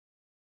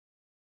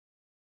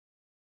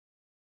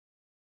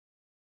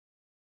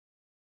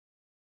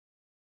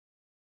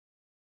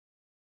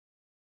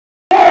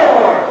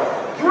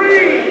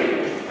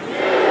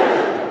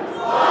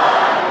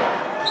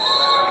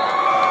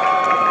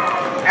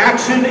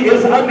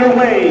is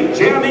underway,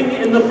 jamming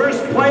in the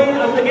first play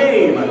of the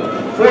game.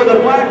 For the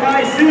Black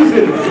Eye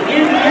Susans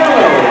in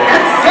yellow,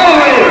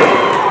 Accelerator.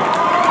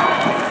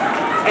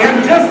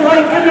 And just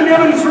like in the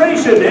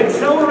demonstration,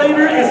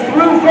 Accelerator is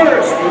through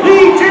first.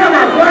 Lead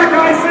jammer, Black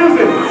Eye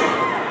Susans.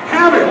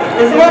 Havoc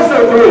is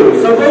also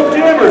through, so both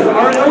jammers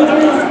are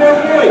eligible to score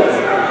points.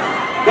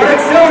 But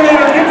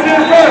Accelerator gets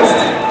in first.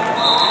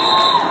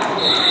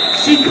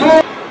 She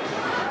calls.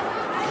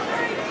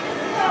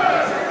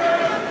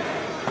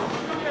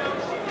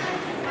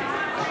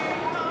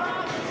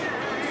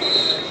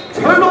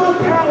 Turtle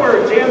Power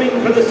jamming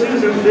for the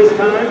Susans this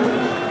time.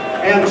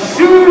 And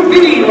Shoe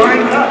V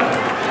lines up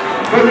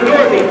for the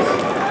Dorothys.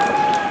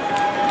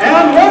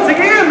 And once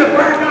again, the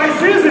Black Eye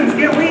Susans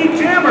get lead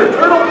jammer,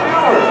 Turtle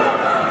Power.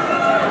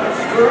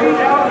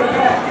 Straight out of the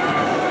back.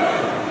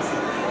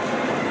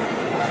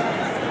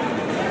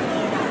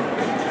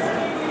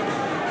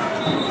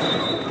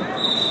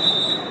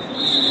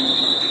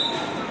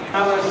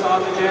 Alice on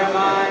the jam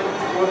line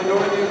for the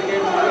Dorothys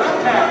against the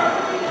left tap.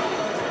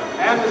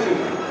 And the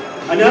Susans.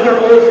 Another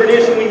old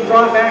tradition we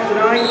brought back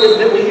tonight is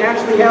that we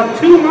actually have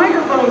two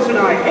microphones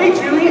tonight. Hey,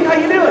 Chewy, how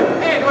you doing?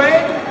 Hey,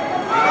 Dwayne.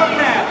 Up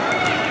tap.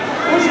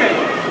 Push it.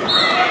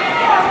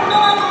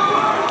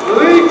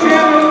 Lead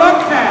jammer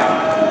left tap.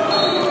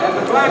 And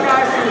the Black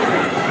Eye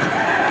Susans.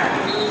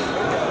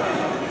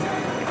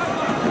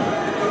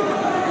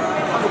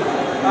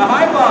 A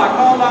high block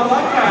called on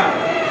left tap.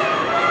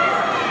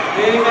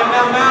 Meaning that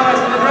now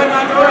Malice and the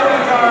Dreadnought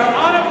Dorothys are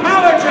on a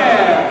power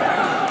jam.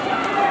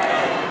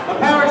 A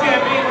power jam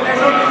means that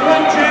there's only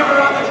one jammer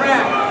on the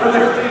track for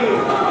their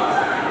team.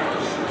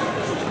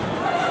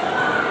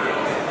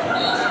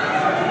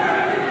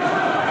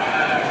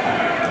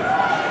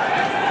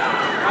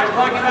 Nice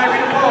blocking by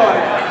Rita Boyd.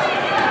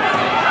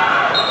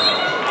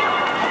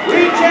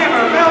 Lead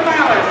jammer, Mel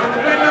Malice and the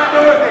Dreadnought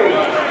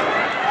Dorothys.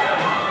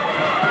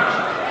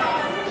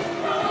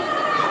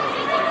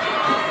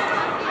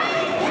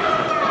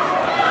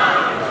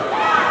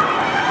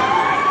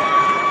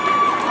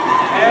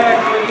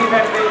 Excellent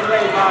defense being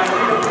played by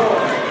Rita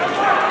Boyd.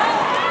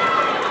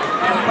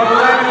 And from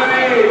 11 to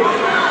 8.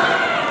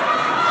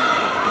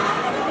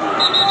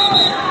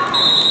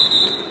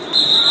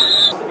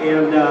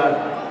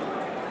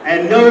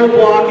 And no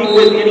blocking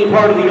with any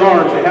part of the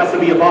arms. It has to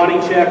be a body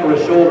check or a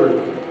shoulder.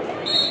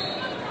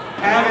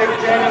 Havoc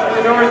jamming for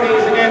the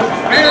Dorothys against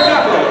Bare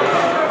Knuckles.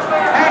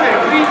 Havoc,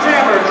 lead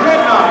jammer,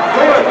 Dreadnought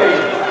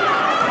Dorothys.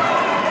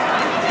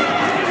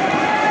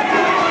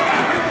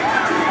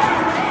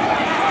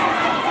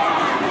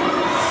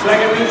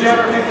 Second lead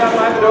jammer picked up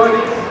by the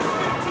Dorothys.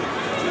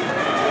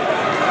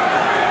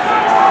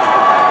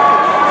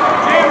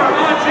 Jammer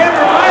on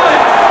jammer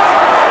violence.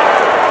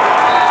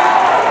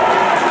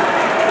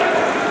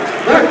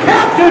 The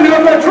captain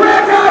of the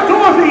Dreadnought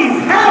Dorothys,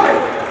 Havoc.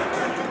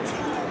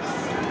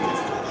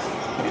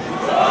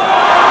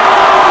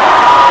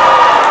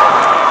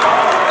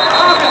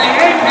 Off in the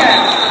apex.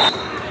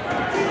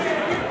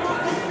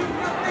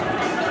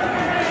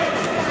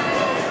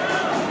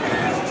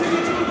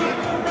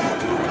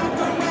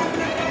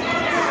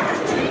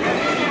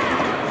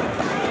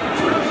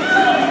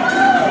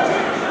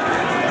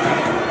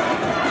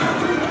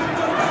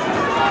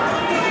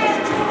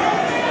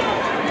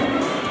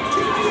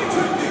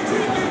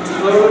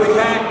 Slowly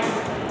back.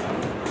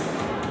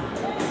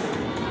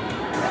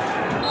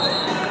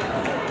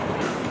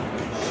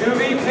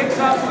 Shuvi picks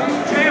up lead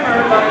jammer,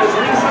 but is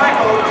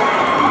recycled.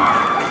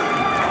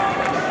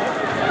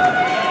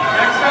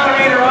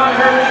 Accelerator on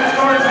her lead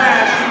score's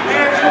match. She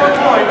can't score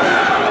points.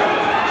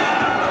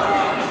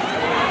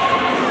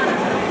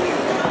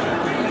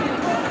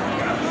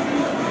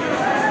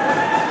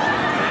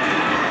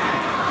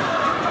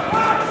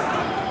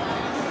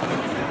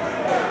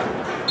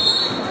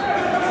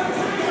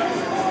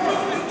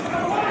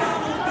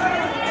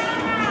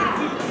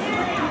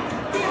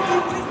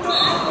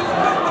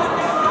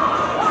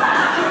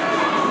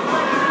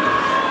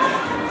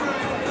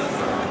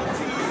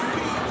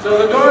 So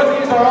the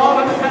Dorothys are all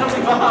in the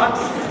penalty box.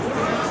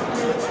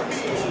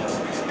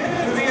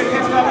 Shuvi had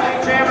picked up lead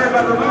jammer,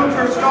 but removed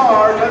her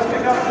star, does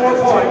pick up 4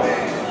 points.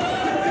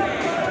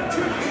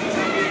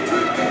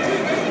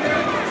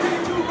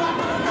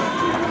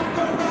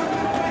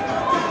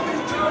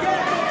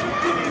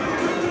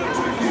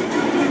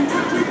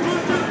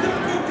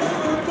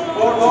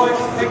 Four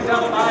points picked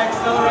up by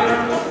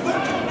Accelerator.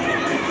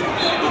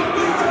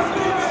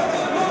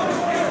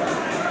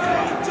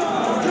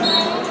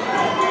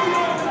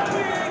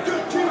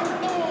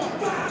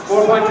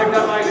 Four points picked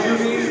up by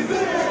Shuvi.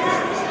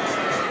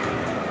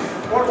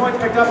 4 points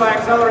picked up by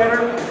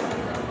Accelerator.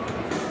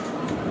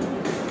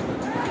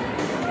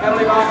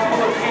 Penalty box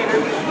full of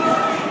skaters.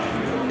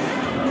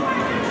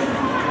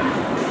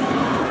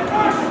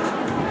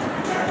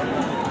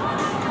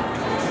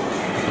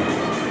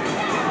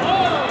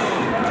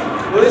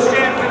 Well, this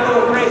jam's been a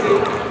little crazy.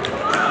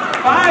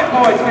 5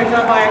 points picked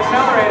up by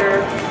Accelerator.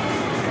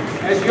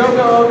 As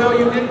Yoko, oh no,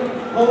 you didn't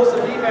pull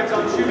some defense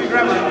on Shuvi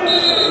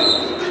Gremlin.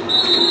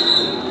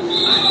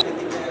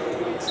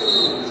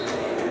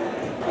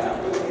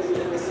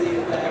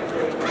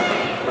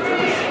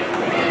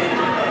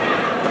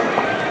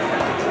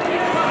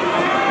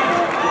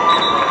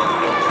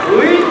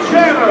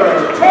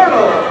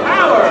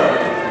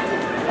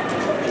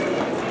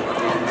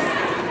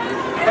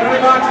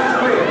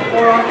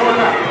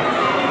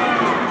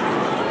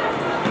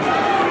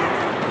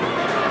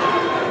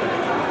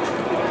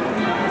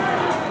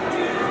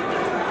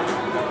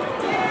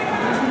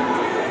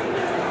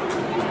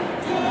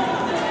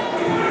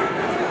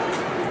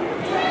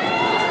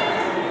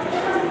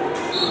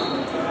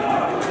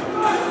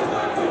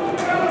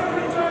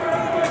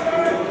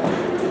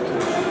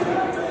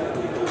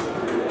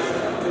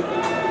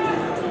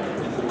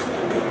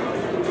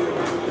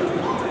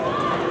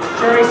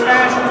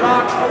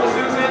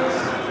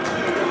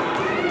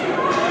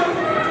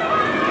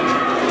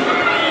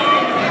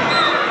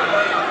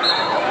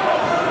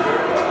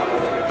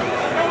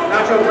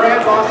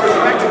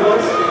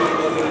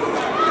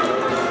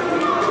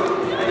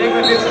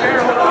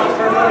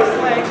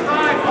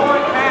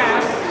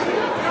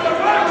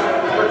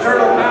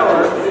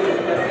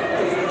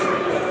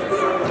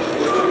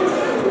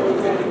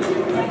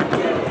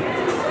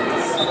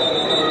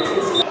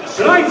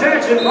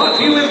 action brought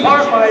to you in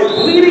part by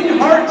Bleeding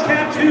Heart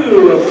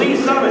Tattoo of Lee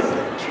Summit.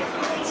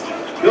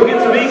 Go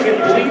get some ink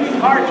at Bleeding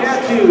Heart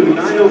Tattoo,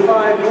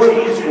 905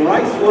 Northeast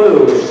Rice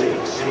Road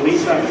in Lee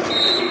Summit.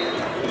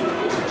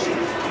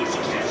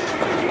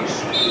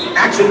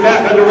 Action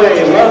back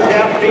underway. Love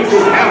Tap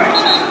faces Havoc.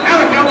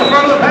 Havoc out the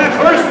front of the pack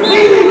first.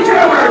 Leading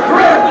jammer,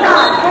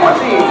 Dreadnought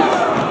Dorothys.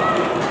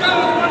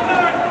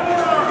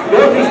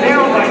 Dorothys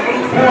down by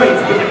 8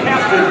 points, but the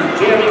captain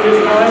jamming this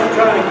time,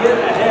 trying to get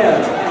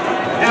ahead.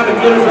 Havoc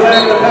gives the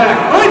back of the pack.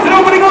 Finds an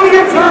opening on the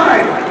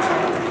inside.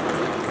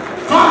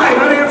 5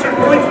 unanswered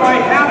points by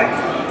Havoc.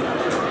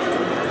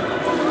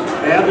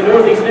 And the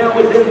Dorothys now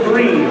within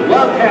 3.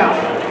 Love Tap.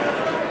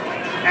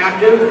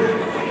 Active.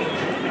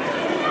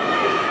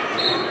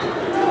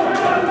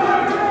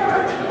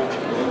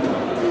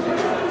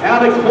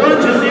 Havoc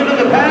plunges into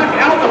the pack,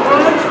 out the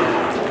front.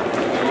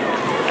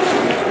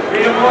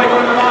 Freedom Boy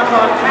going to lock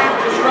on Tap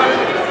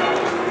Destruction.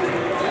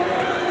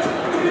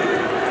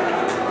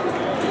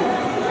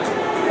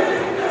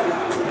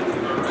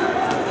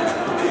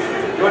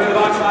 Going to the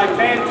box by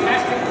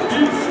Fantastic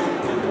Beast.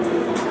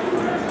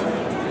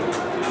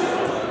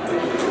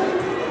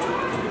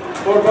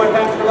 4-point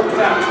pass for Love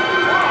Tap.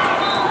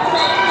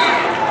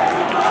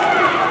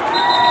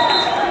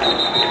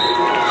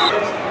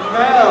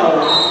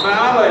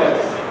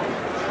 Malice.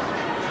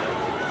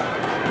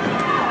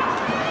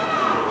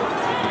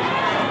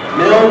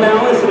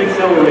 Malice and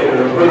Accelerator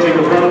approaching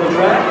the front of the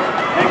track.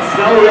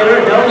 Accelerator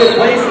held in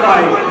place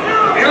by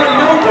Aaron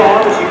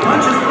Milbaugh as she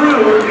punches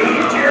through the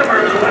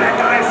Jammer's Black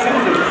Eye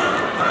Susans.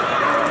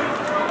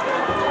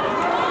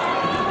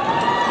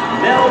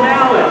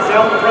 Malice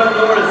out the front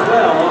door as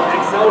well.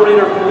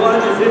 Accelerator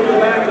plunges into the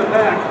back of the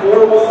pack.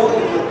 4 walls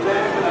into the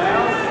back of the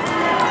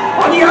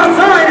house. On the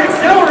outside,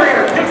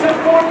 Accelerator picks up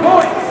 4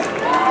 points.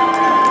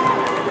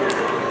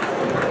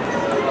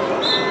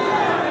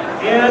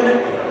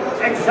 And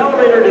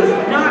Accelerator does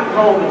not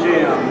call the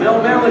jam.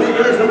 Malice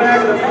enters the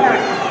back of the pack.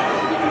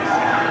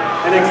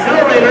 And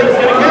Accelerator is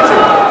going to catch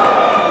him.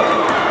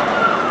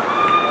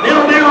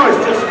 Malice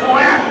just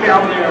flat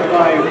down there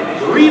by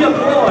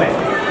redeploy.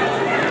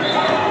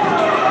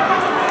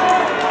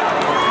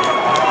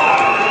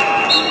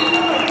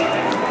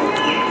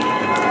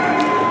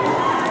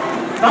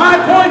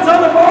 5 points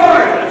on the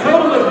board. A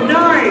total of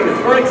 9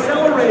 for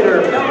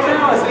Accelerator.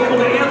 Malice able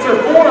to answer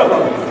 4 of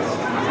them.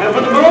 And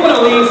for the moment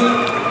at least,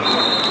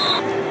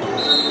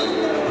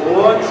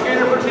 1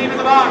 skater per team in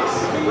the box.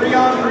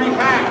 3-on-3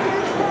 pack.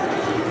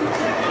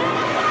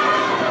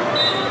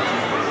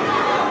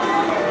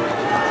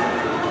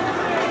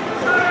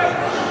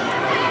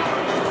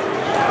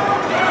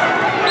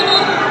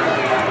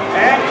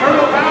 And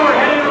Turtle Power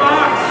heading to the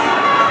box.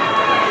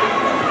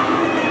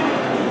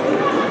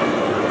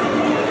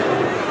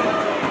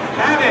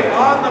 Havoc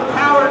on the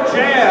power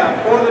jam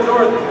for the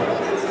Dorothys.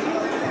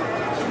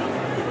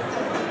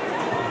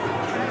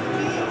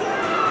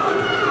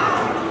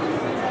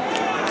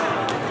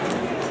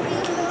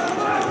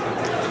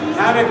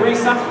 Havoc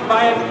resigned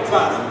by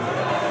Enigma.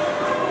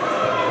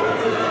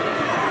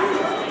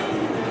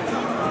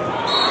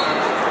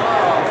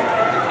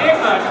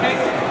 Enigma takes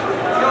a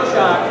kill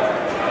shot.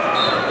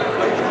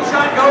 The kill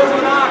shot goes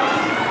with Ox.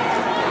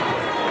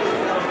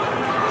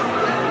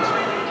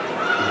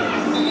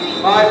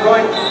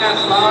 5-point pass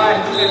by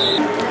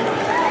 50.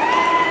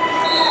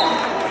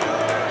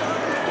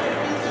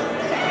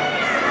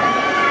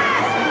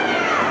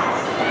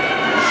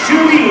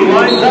 Shooty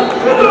lines up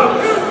for the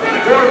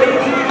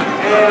Dorothys.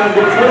 And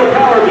the Turtle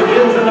Power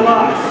begins in the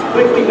box.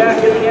 Quickly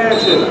back in the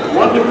action.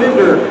 1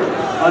 defender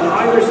on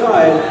either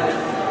side.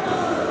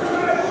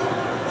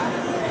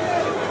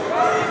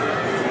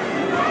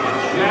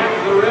 Jack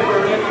the Ripper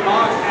in the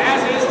box, as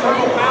is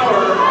Turtle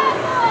Power.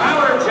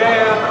 Power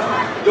jam,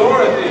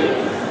 Dorothy.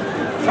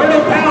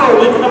 Turtle Power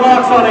went to the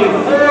box on a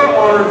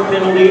 4-arm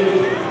penalty.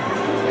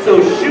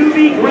 So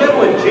Shooby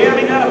Gremlin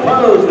jamming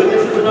unopposed, but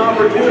this is an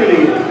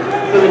opportunity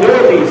for the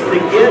Dorothys to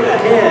get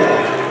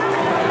ahead.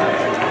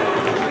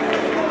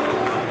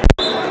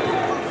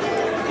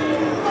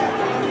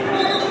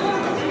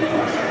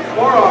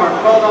 Forearm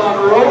called on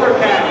Roller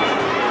Cat.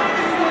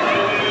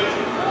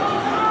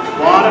 A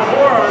lot of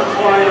forearms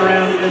flying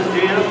around in this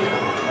jam.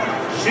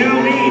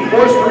 Shooby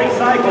forced to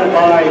recycle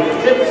by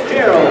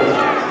Fitzgerald,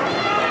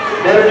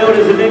 better known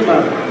as Enigma.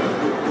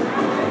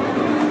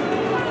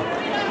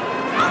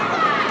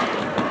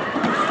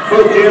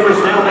 Both jammers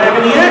now back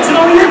in the action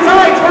on the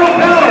inside. Turtle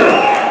Power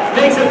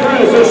makes it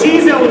through, so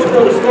she's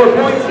eligible to score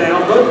points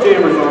now. Both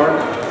jammers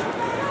are.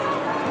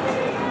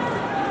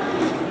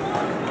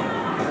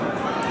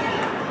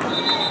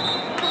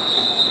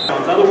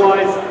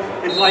 Otherwise,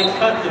 it's like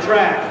cutting the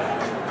track.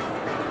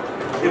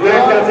 In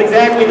fact, that's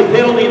exactly the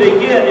penalty they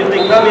get if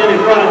they come in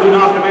front of who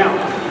knocked them out.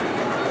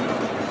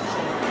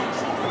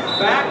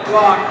 Back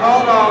block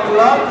called on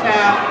Love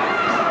Tap.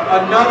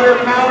 Another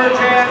power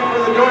jam for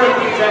the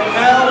Dorothys and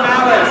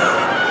Malice.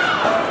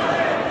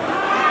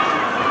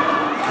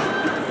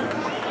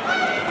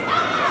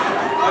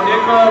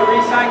 Enigma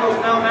recycles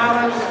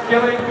Malice,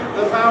 killing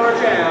the power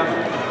jam.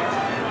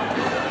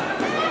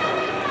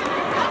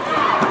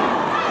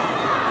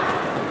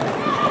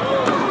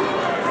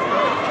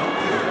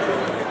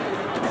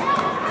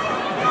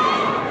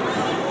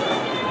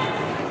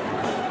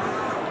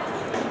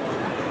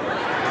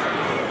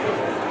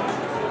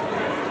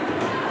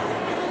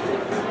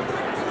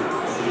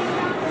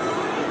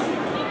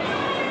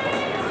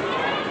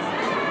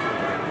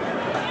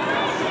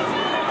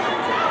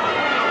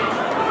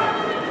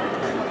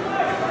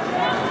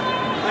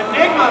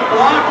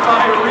 blocked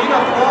by Rita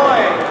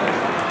Floyd.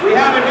 We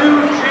have a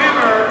new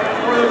jammer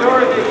for the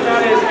Dorothys.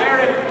 That is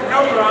Eric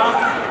Nobrock.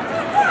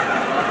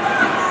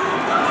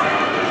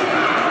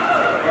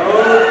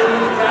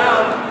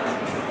 Down.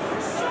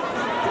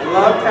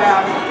 Love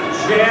tap,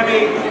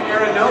 jamming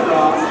Aaron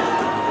Nobrock.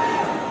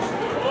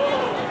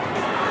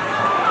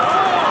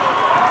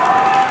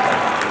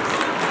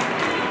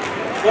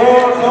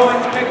 Four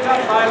points picked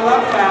up by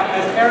Love Tap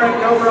as Aaron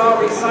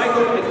Nobrock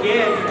recycled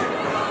again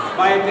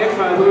by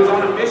Enigma, who is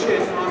on a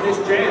mission on this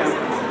jam.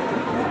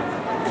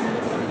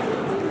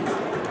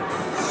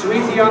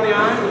 Sweetie on the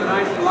iron with a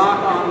nice block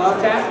on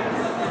Love Tap.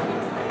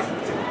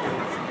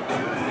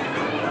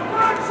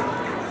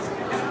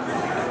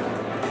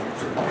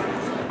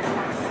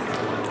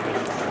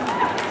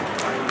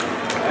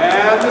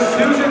 And the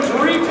Susans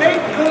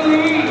retake the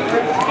lead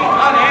with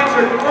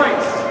unanswered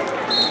points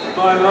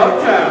by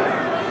Love Tap.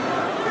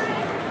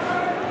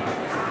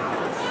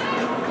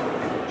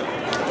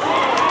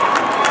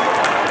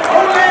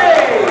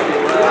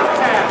 Love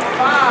Tap,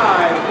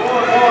 5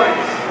 more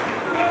points.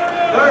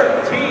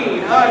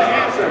 13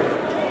 unanswered.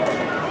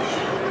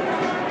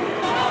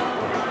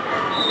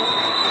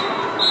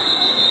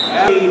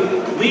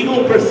 Legal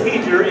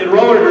procedure in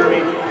roller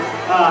derby.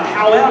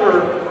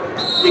 However,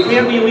 you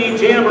can't be lead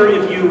jammer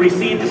if you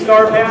receive the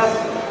star pass.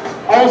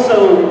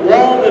 Also,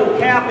 while the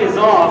cap is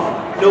off,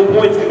 no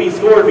points can be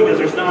scored because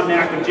there's not an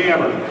active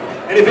jammer.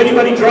 And if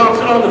anybody drops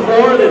it on the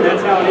floor, then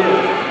that's how it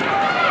is.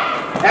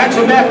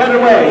 Action back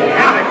underway.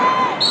 Havoc,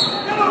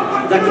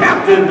 the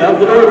captain of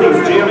the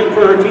Dorothys, jamming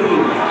for her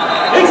team.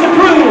 Makes it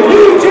through.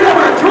 Lead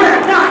jammer,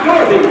 Dreadnought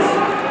Dorothys.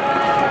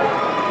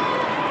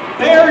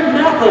 Bare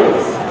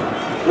Knuckles,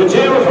 the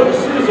jammer for the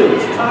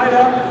Susans, tied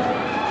up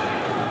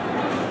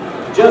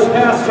just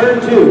past turn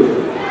 2.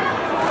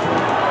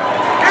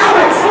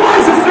 Alex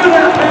slices through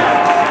that pass.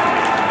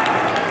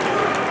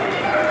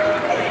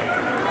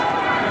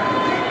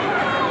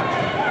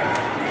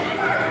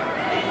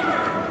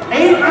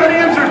 8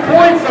 unanswered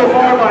points so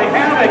far by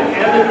Havoc,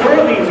 and the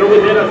Dorothys are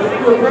within a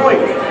single point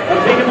of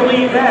taking the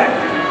lead back.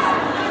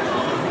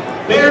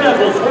 Bare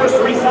Knuckles forced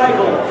to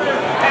recycle.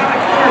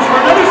 Havoc clears for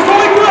another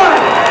scoring run,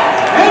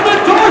 and the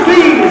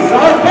Dorothys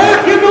are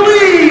back in the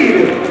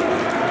lead.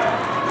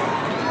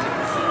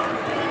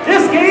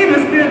 This game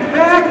has been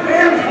back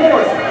and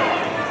forth.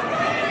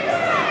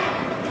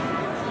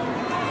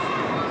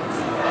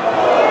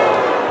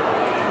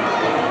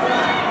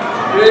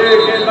 Big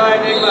hit by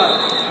Enigma.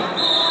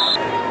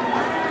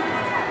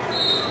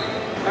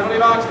 Penalty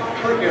box,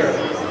 for here.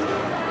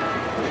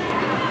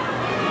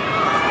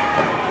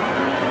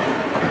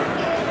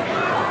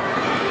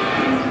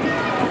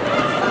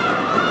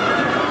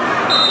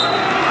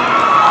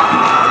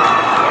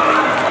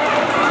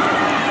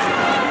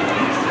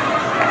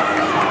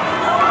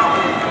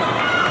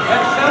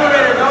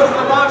 Accelerator goes to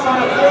the box on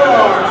the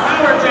floor.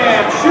 Power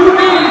jam,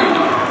 shooting.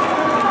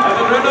 And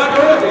the Dreadnought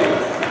Dorothys.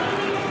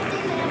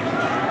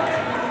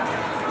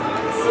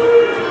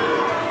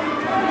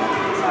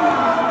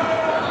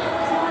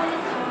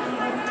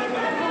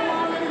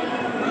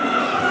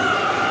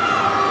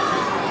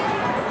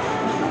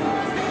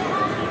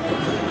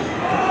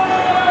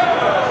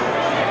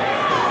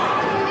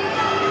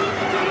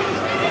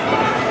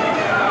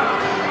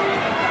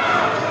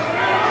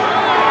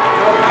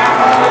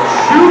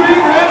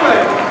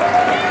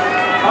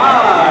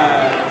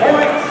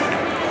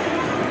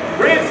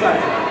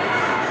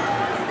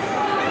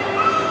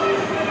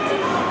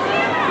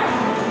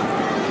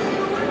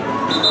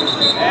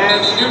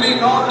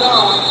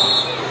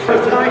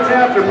 Tonight's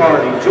after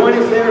party. Join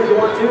us there if you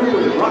want to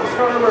with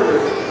Rockstar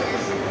Burgers.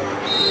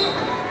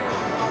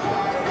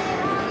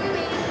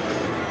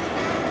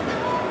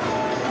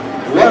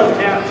 Love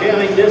Tap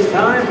jamming this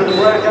time for the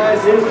Black Eye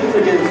Susans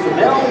against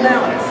Mel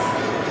Malice.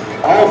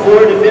 All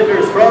 4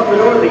 defenders from the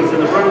Dorothys in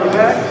the front of the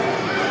pack.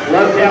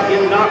 Love Tap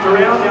getting knocked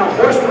around, now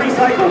forced to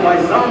recycle by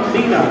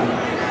Zombina.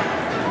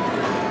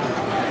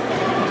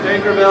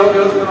 Tinkerbell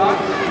goes to the box.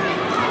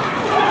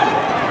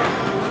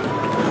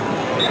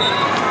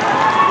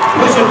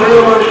 Pushing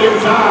through on the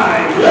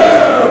inside.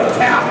 Love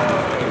Tap.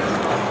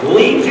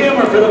 Lead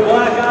jammer for the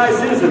Black Eye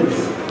Susans.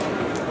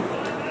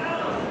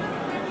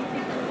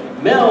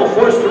 Mel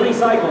forced to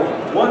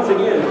recycle once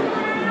again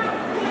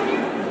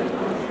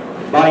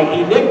by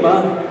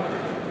Enigma.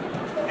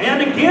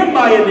 And again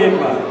by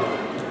Enigma.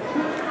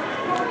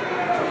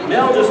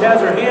 Mel just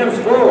has her hands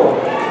full.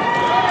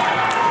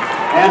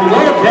 And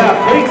Love Tap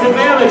takes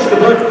advantage to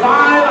put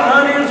 5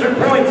 unanswered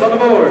points on the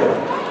board.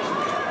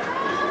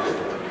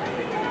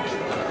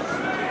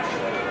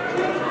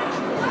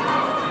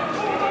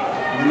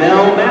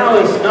 Mel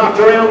Malice knocked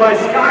around by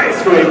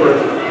Skyscraper.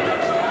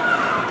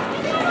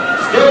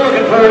 Still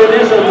looking for an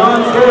initial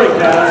non-scoring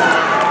pass.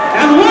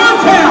 And Love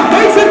Tap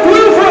makes it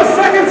through for a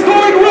second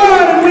scoring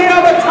run, and we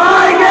have a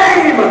tie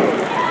game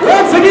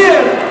once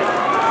again.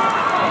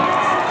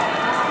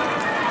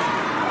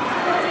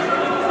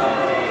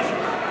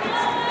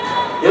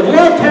 If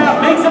Love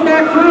Tap makes it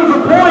back through for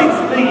points,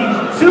 the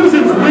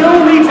Susans will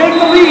retake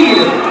the lead.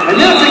 And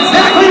that's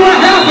exactly what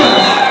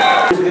happens.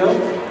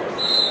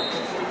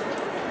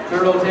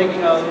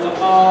 taking a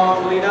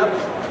long lead up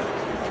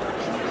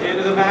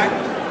into the back.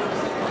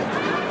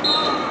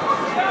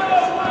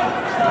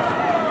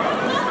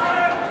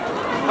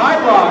 High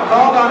block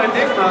called on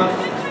Enigma.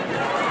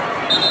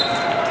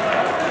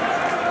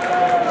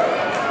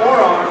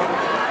 Forearm.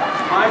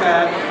 My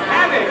bad.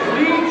 Havoc,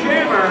 lead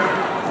jammer.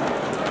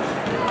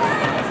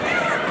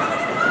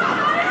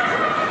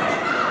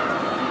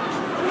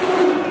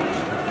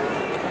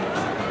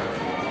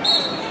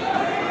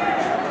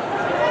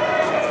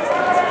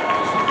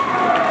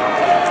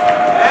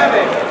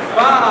 Havoc,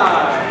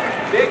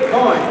 5 big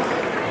points.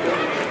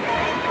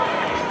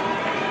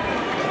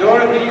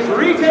 Dorothys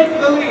retake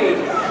the lead.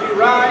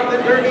 Ride the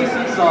dirty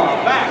seesaw,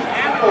 back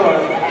and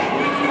forth.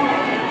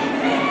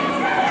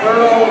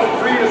 Earl,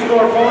 3 to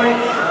score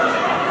points.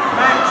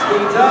 Max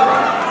speeds up.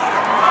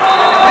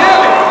 And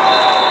Havoc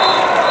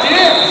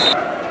dips.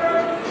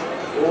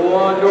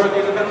 One Dorothy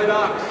in the penalty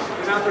box.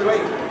 Came out their way.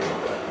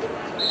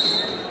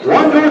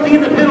 One Dorothy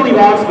in the penalty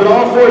box, but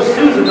all 4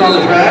 Susans on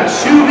the track.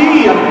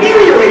 Shuvi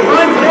immediately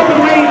finds an open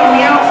lane on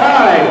the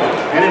outside.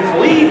 And it's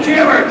lead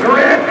jammer,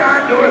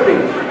 Dreadnought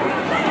Dorothys.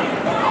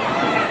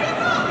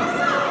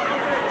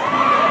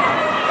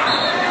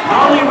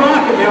 Holly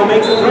Rocket now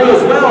makes a throw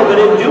as well, but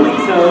in doing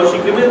so, she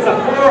commits a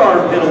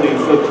forearm penalty.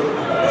 So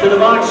to the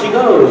box she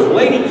goes.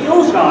 Lady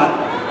Killshot,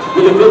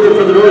 the defender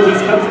for the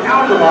Dorothys, comes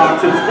out of the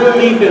box. It's full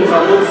defense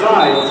on both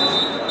sides.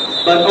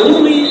 But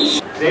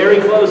only very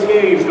close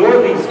games.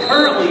 Dorothys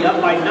currently up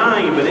by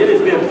 9, but it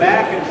has been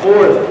back and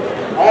forth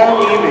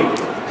all evening.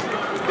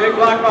 Big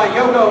block by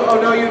Yoko.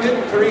 Oh no, you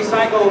didn't. To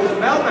recycle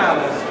Mel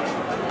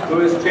Malice,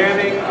 who is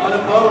jamming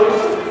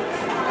unopposed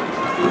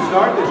to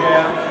start the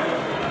jam.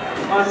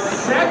 A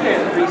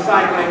second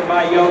recycling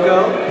by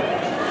Yoko.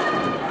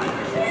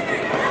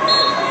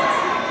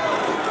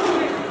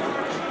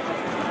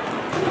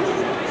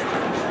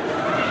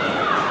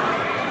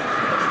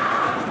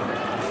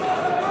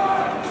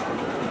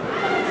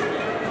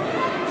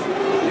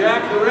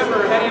 Jack the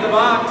Ripper heading the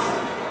box.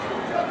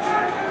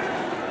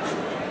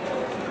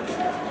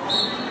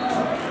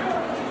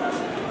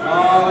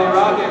 Molly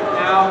Rocket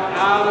now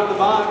out of the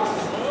box.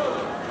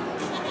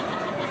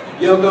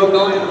 Yoko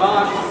going in the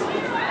box.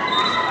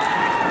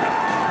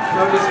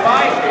 So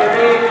despite there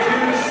being 2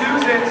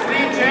 Susans,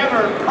 lead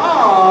jammer,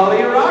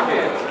 Molly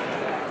Rocket.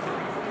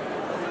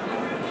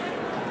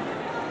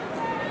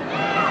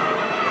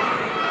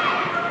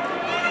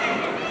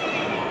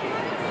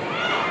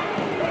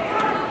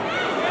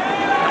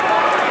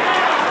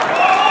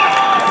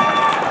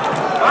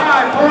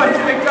 Five points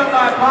picked up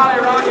by Molly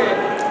Rocket.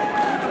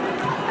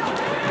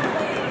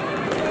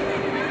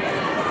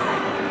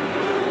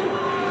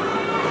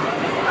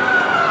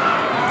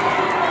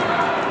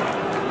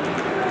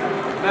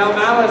 Mel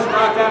Malice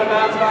knocked out of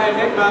bounds by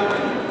Enigma.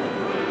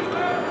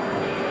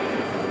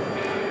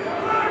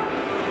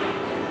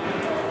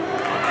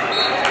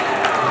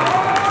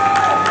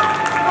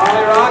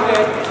 Molly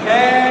Rocket,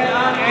 10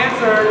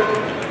 unanswered.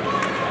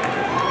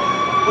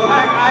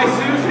 Black Eye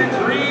Susans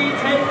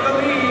retake the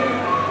lead.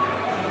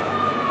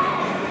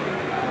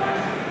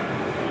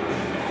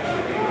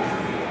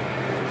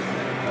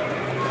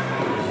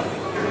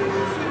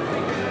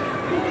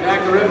 Jack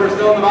the Ripper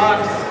still in the box.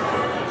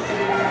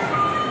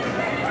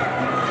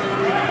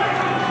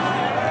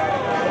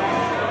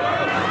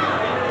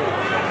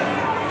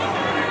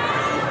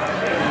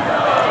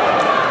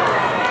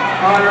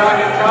 Molly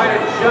Rocket trying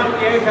to jump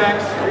the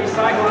apex,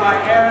 recycled by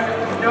Aaron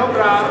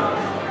Nograb.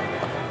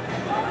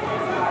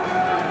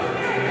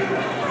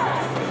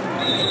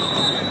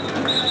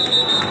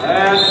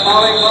 And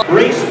Molly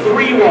Race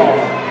 3 wall,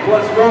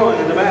 +1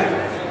 in the back.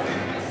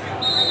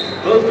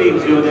 Both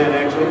teams doing that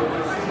actually.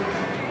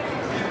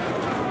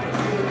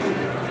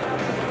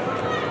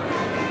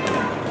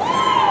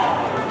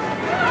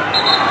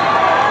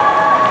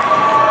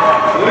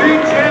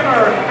 Lead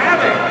jammer,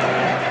 Havoc.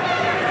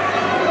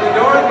 The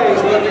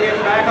Dorothys looking to get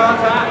back on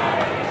top.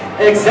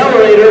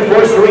 Accelerator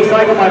forced to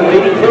recycle by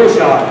Lady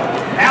Killshot.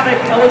 Havoc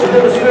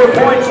eligible to score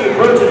points. She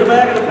approaches the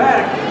back of the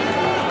pack.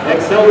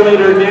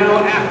 Accelerator now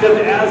active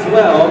as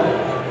well.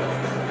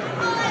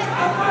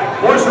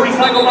 Forced to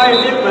recycle by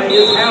Enigma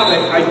is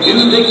Havoc. I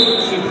do think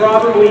she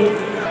probably...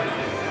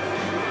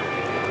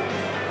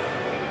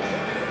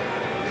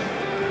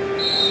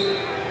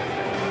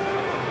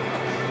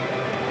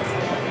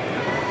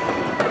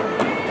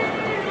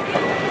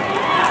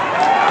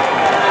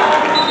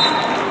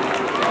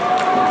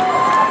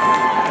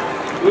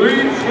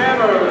 Lead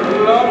jammer,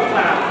 Love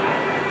Tap,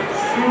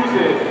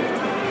 Susan.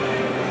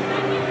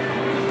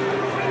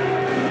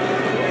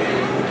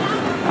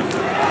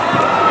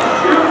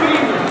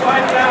 Shooting,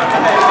 fights out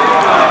by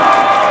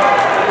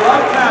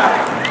Love Tap.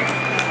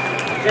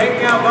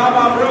 Taking out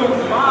Baba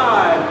Bruce,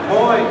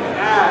 5-point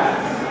pass.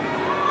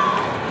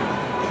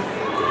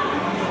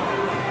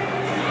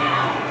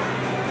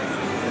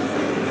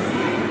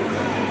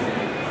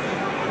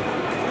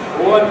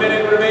 One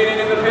minute remaining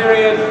in the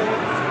period.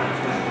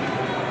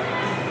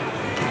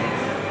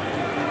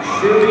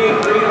 Shooting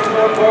 3 to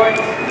 4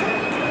 points.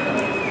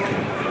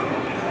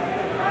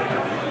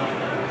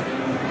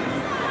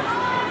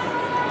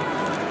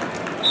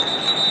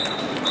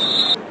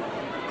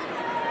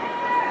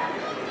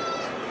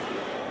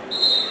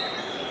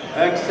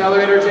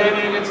 Accelerator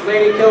jamming against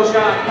Lady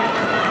Killshot.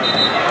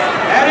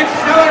 And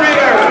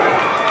Accelerator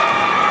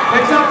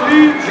picks up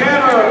lead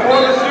jammer for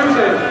the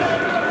Susan.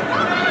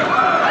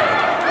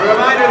 A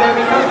reminder that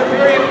because the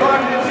period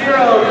clock is 0,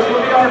 this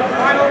will be our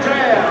final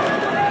jam.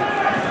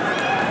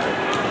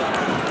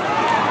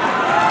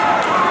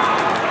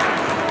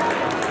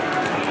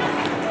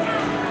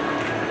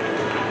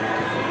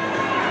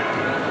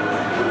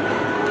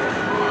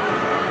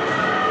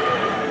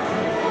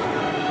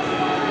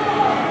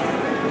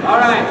 All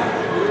right,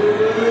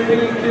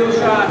 Lady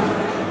Killshot.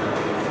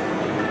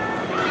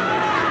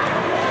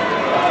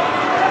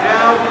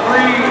 Now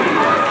 3.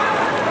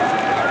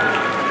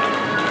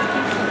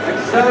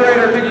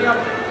 Accelerator picking up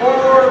 4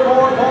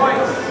 more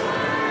points.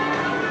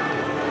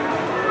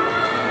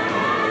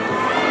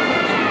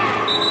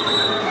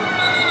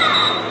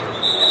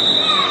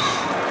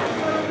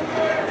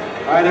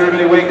 All right,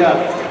 everybody wake up.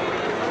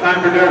 It's time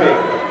for Derby.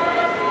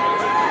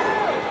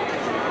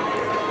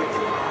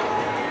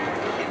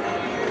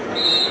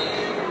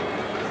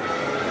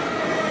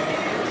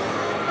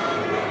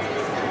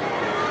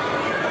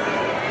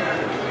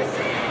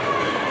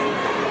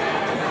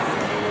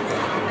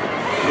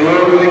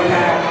 Moving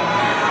back.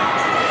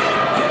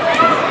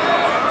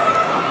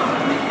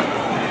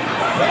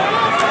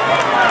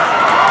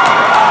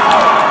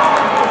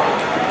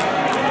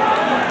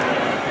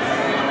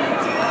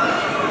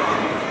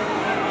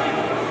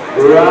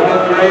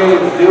 Robin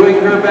Graves doing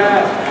her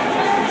best.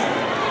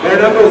 Bare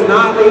knuckles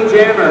not lead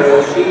jammer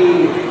as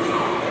she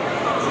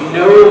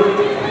no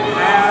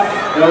pass,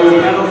 no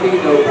penalty,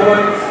 no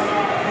points.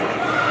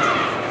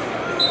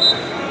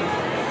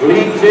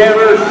 Lead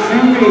jammer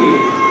Shubi.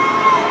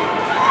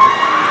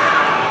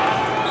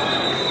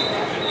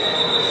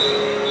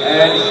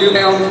 And shoot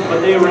bounds, but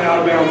they were out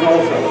of bounds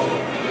also.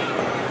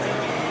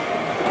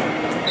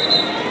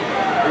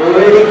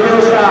 Lady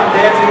Killshot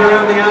dancing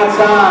around the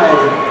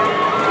outside.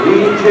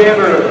 Lead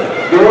jammer,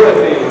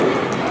 Dorothy.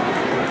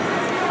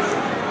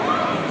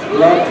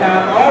 Love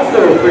Tap also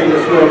free to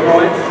score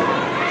points.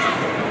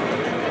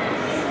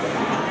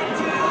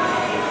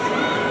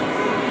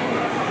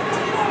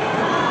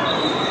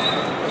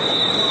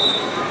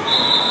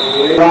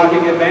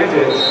 Rocking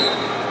advantage.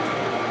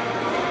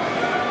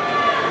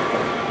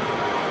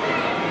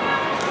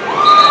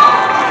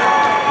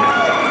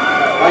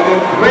 Like a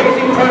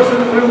crazy person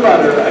through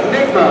butter,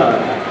 Enigma,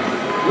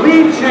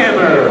 lead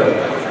jammer,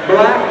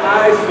 Black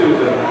Eye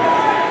Susan.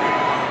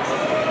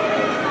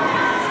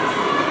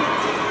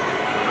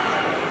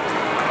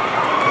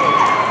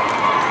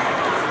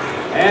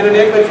 And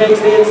Enigma takes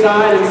the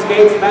inside and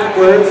skates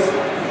backwards.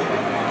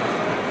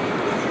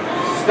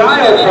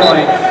 Style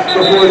point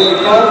before she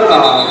calls it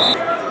off.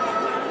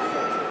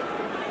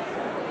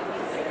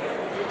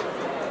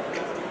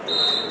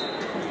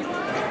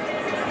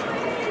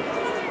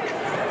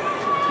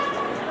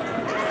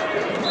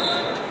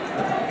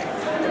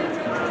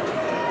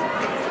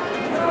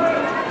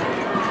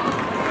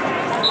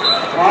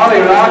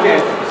 Molly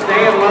Rocket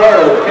staying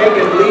low,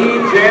 taking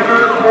lead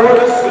jammer for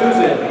the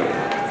Susan.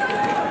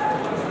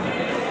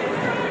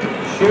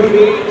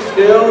 Shooting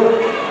still.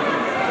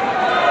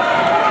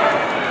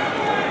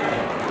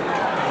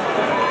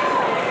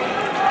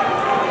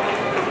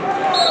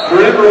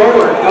 Grim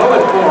Roller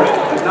going for it,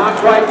 but not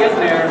quite getting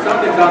there.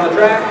 Something's on the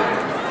track.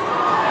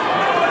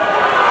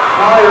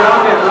 Molly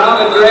Rocket,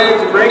 Robin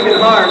Graves, breaking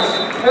hearts.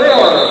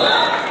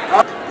 4.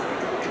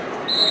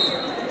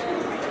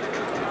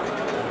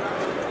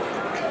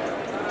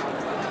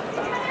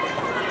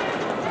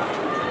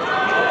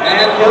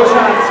 And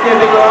Killshot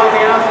skipping along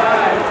the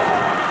outside.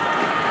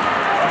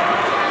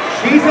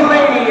 She's a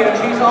lady and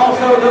she's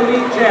also the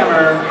lead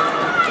jammer.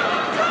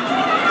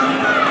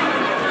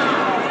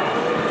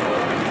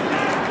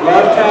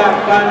 Love Tap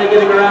finally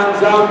getting around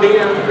Zombie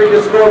and free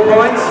to score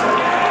points.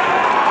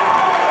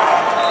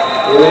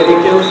 Lady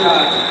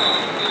Killshot.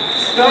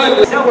 Stud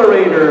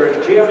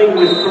Accelerator jamming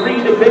with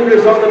 3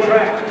 defenders on the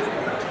track.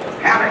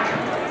 Havoc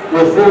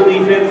with full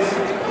defense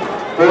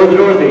for the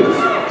Dorothys.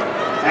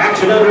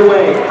 Action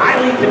underway,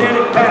 highly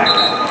kinetic pack.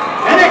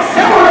 An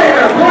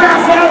Accelerator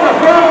blasts out the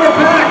front of the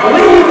pack.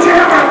 Lead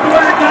jammer,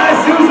 Black Eye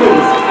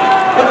Susans.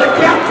 But the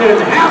captain,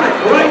 Havoc,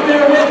 right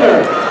there with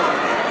her.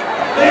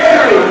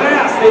 Very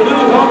fast, they move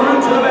en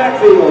route to the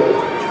backfield.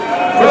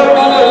 Throw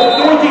all the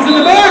Dorothys in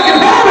the back, and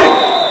Havoc!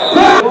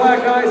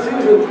 Black Eye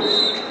Susans.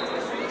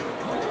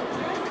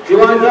 She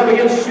lines up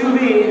against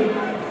Shubi.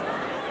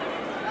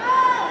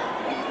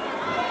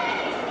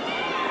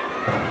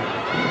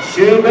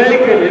 Shoe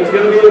Bacon, it's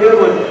going to be a good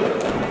one.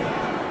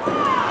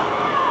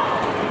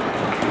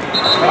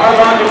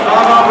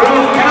 Off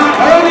room count,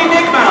 Holy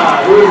Enigma,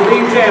 who is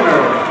lead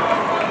jammer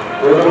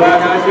for the Black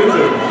Eye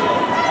Susan.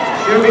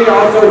 Shubi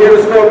also here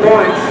to score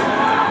points.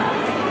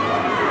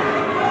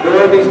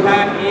 Dorothy's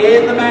pack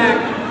in the back.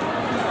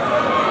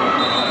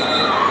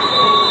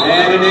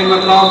 And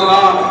Enigma calls it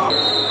off.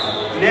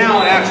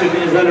 Now action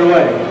is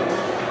underway.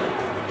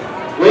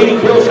 Lady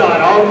Killshot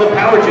on the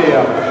power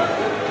jam.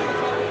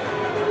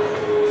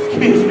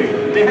 Excuse me,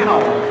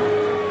 now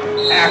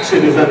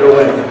action is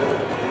underway.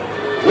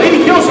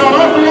 Lady Killshot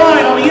off the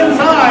line on the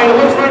inside. It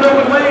looks for an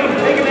open lane.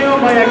 Taken down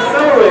by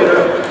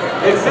Accelerator.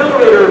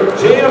 Accelerator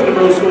jammed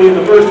mostly in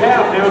the first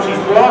half. Now she's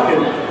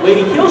blocking.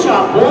 Lady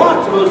Killshot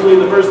blocked mostly in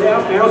the first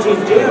half. Now she's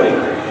jamming.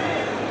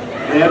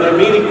 And they're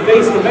meeting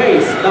face to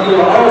face. Couple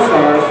of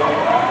all-stars.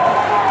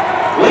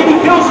 Lady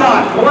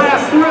Killshot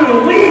blasts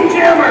through. Lead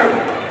jammer.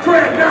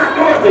 Dreadnought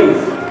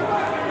Dorothys.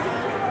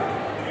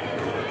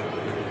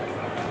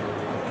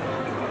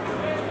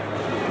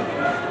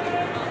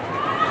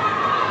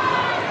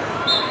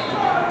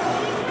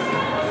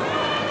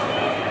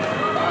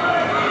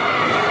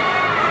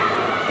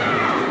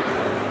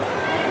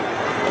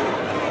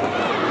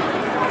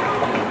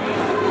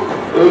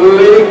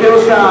 Lady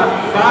Killshot,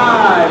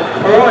 5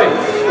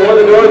 points for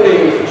the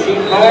Dorothys. She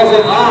calls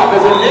it off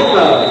as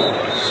Enigma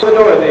for the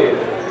Dorothys.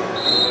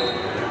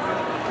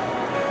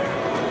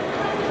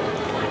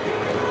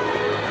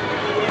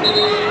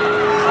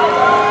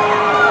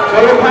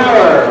 Total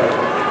Power,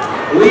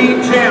 lead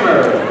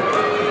jammer,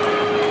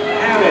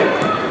 Havoc,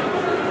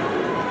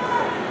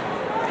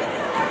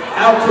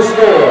 out to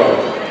score.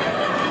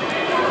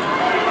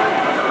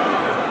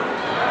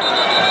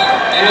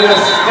 And a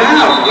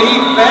stout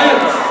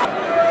defense.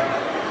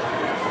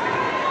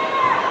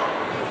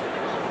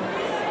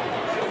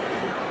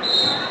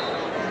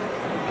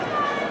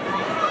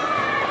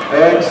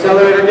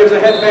 Accelerator gives a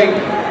head fake.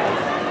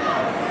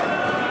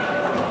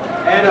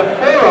 And a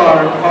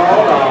forearm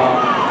called on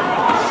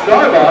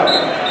Starbuck.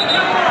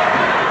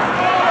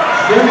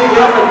 Shooting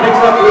Gelman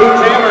picks up lead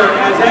jammer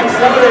as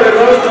Accelerator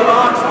goes to the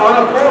box on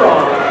a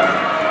forearm.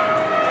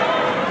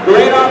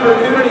 Great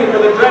opportunity for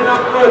the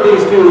Dreadnought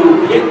Dorothys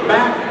to get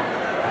back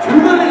to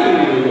the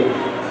lead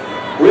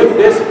with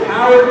this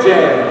power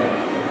jam.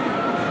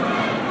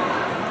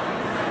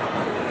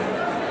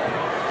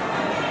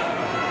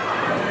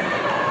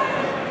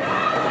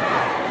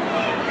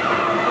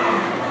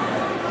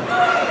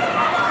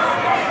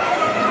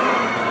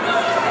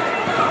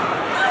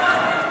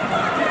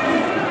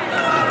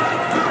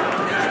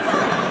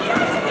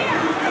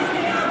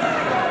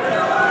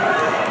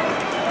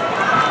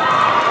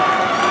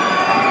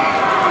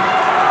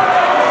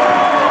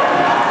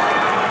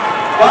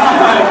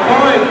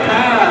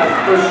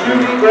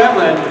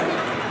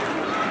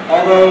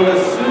 Although the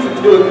Susans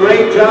do a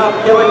great job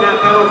killing that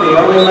penalty,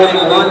 only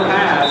letting one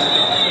pass.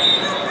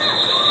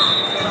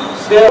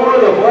 Still for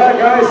the Black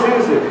Eye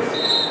Susans.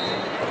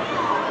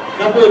 A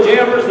couple of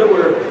jammers that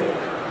were,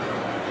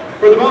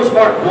 for the most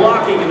part,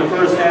 blocking in the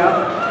first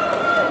half.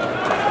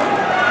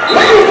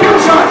 Lady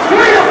Killshot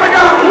straight up and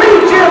down.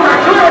 Lead jammer,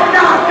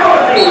 Dreadnought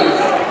Dorothys.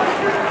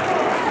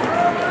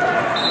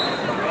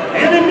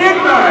 And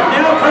Enigma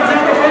now comes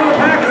out of front of the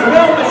pack as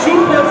well, but she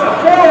puts a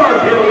forearm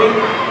penalty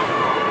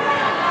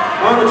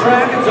on the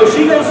track, and so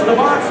she goes to the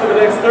box for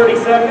the next 30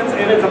 seconds,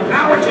 and it's a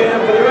power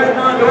jam for the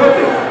Dreadnought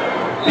Dorothys.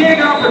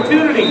 Big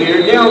opportunity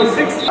here, down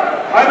 6.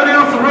 I've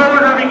announced the roller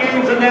derby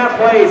games in that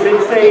place.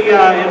 It's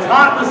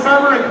hot in the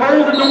summer and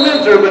cold in the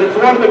winter, but it's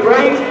one of the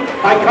great,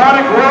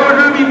 iconic roller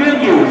derby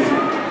venues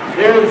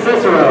there in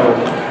Cicero.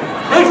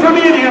 Thanks for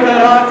being here,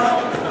 Red Hots.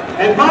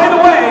 And by the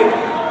way,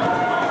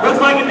 looks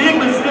like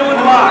Enigma's still in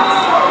the box.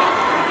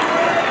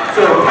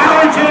 So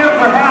power jam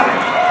for Havoc,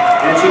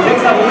 and she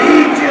picks up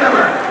lead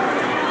jammer.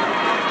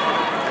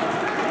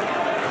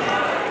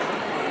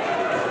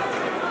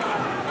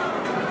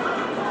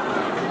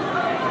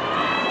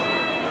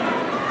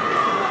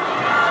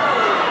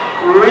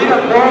 Rita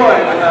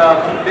Boyd with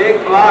a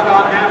big block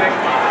on Havoc.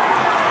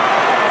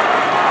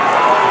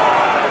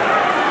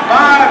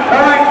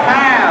 5-point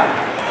pass.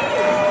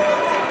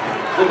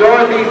 The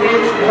Dorothys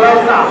inch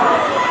closer.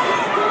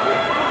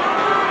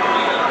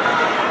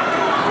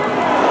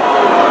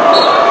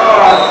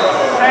 A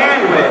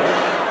sandwich.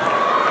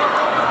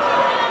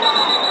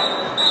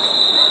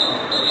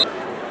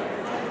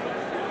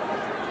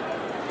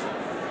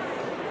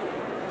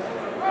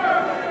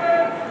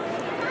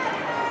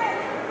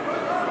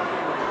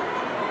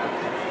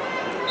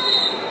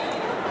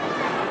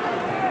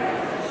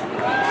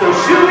 So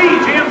Shuey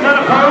jams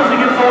unopposed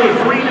against only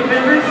 3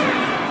 defenders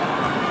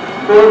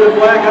for the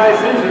Black Eye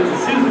Susans. The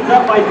Susans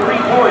up by 3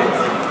 points.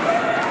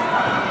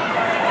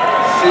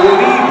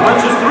 Shuey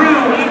punches through,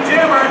 lead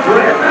jammer,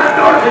 Dreadnought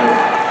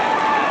Dorothys.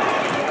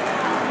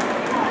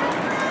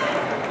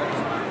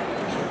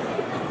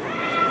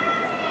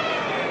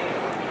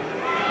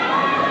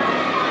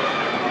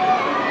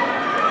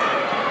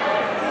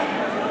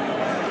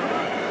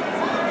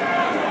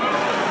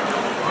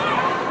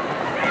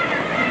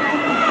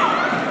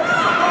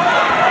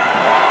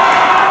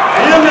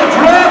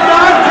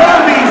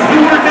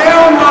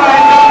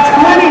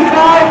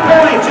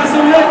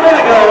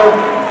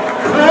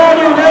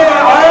 Claudia Ray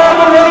all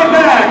the way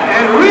back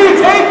and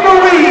retake the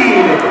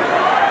lead.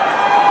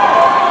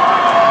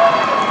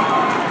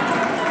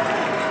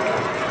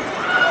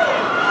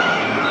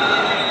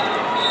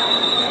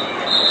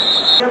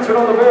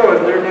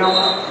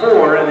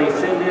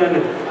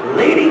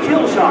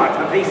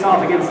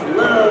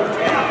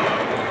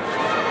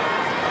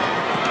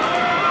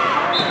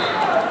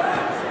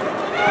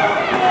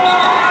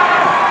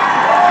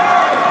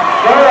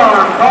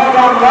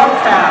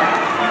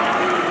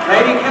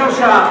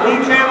 Killshot,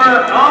 lead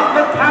jammer on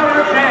the power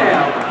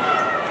jam,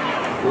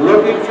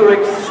 looking to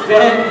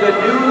extend the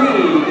new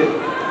lead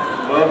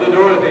of the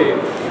Dorothys.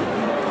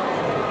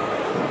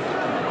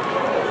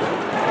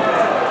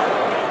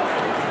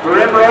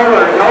 Grim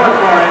roller, going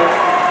for it.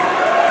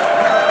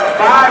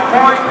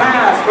 5-point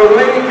pass for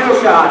Lady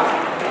Killshot.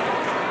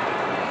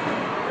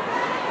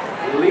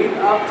 Lead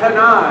up to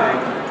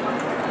 9.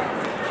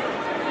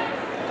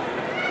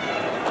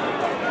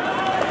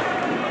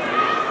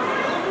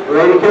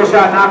 Lady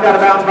Killshot knocked out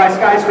of bounds by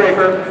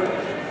Skyscraper.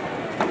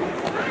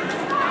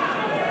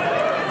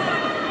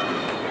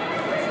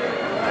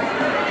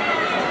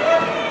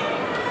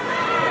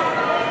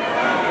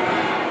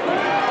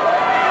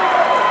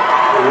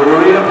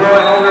 Redeploy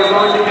holder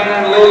going to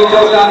hand. Lady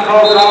Killshot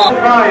calls it off.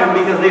 Crying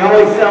because they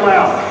always sell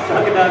out.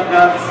 Duck and Duck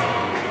Ducks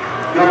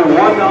go $1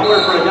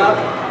 for a duck.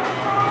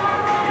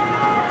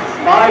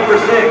 5 for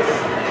 6.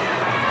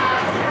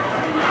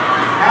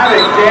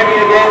 Havoc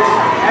jamming against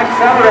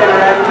Accelerator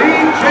and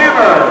lead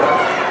jammer.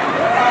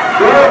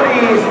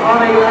 Dorothys on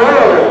a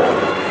roll.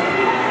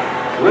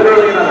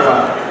 Literally another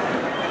run.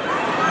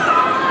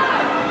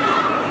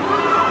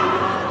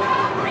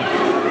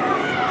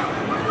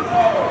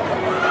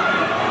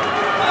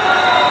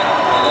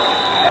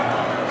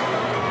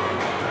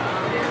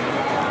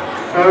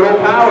 Turtle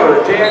Power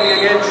jamming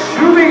against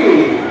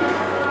Shubi.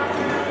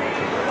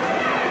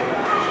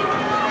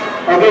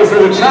 Okay,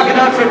 so the Chuck and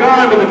Ducks are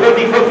gone, but the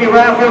 50-50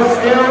 raffle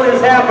still is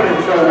happening.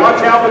 So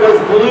watch out for those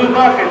blue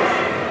buckets.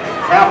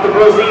 Half the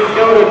proceeds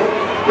go to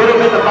put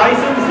them in the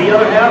Bisons, the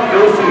other half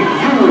goes to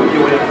you if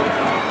you win.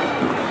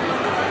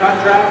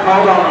 Contract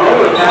called on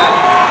roller pack.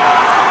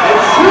 And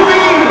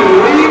Shubi,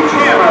 lead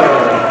jammer.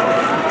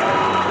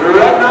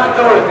 Dreadnought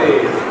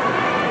Dorothys.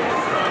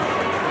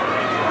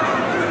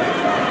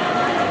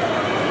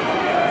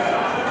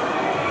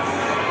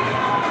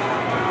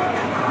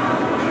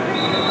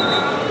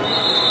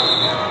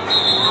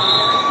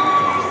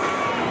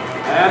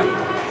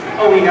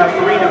 We have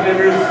 3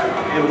 defenders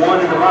and 1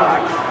 in the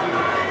box.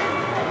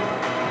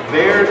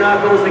 Bare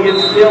Knuckles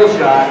against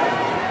Killshot.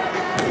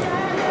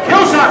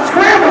 Killshot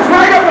scrambles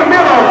right up the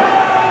middle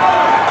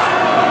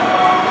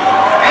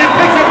and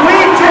picks up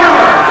lead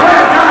jammer.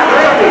 Dreadnought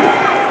Dorothys.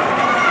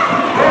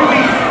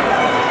 Dorothys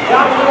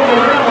got a little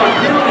around on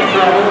penalty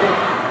trouble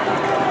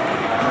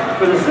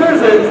for the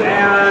citizens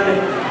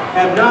and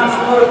have not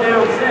slowed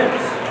down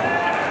since.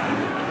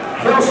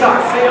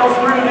 Killshot sails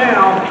through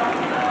now.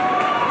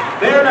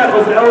 Bare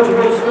Knuckles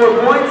eligible to score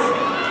points.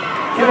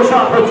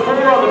 Killshot puts 4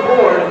 on the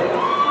board.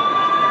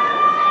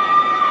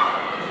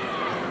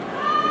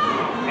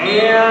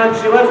 And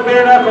she lets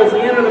Bare Knuckles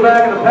enter the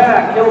back of the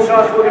pack.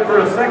 Killshot's looking for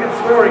a second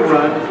scoring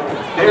run.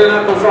 Bare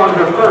Knuckles on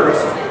her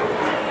first.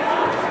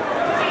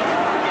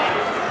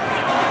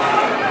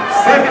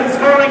 Second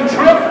scoring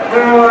trip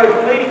for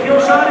Lady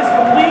Killshot is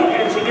complete,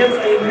 and she gets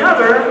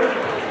another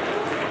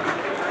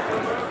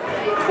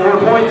 4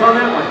 points on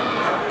that one.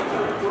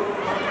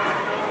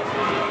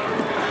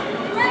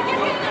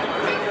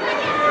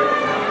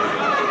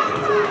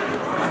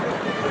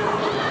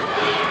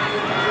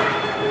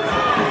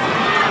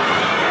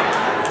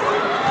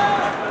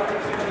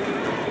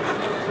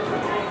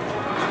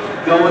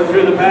 Going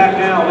through the pack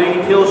now,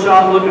 Lady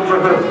Killshot looking for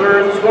her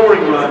 3rd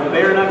scoring run.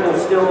 Bare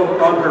Knuckles still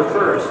on her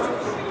first.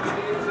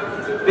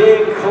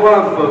 Big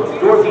clump of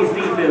Dorothys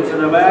defense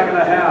in the back of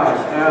the house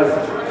as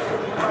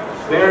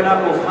Bare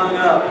Knuckles hung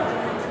up.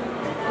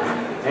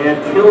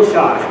 And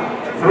Killshot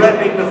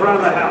threatening the front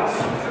of the house.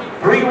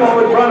 3 wall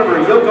in front of her.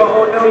 Yoko,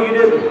 oh no you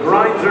didn't.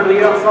 Grinds her to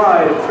the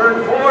outside.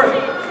 Turn 4,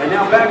 and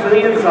now back to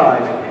the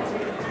inside.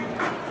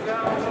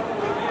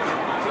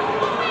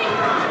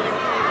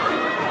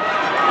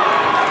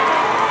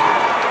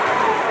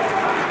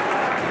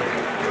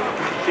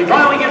 She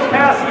finally gets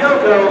past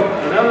Yoko,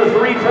 another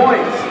 3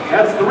 points.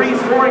 That's 3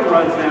 scoring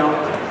runs now.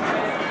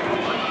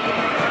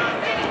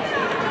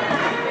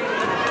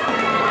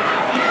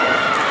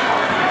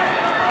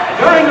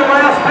 During the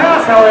last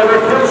pass, however,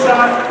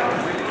 Killshot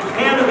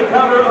handed the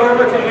cover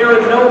over to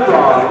Aaron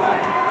Nofrog.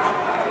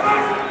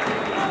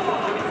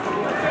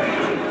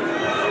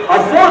 A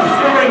 4th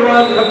scoring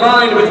run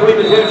combined between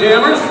the 2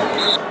 jammers.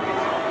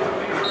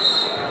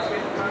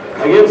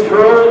 Against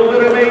her old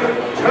little mate,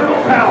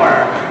 Turtle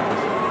Power.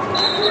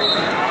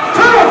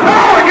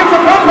 Power gets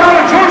a bump out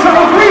of Georgia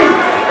O'Green,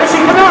 and she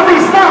cannot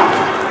be stopped.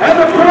 And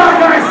the Black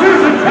Eye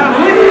Susans have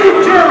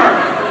lead jammer.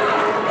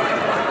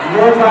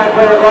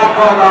 Multi-player block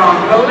called on.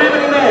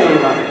 Calamity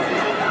Name.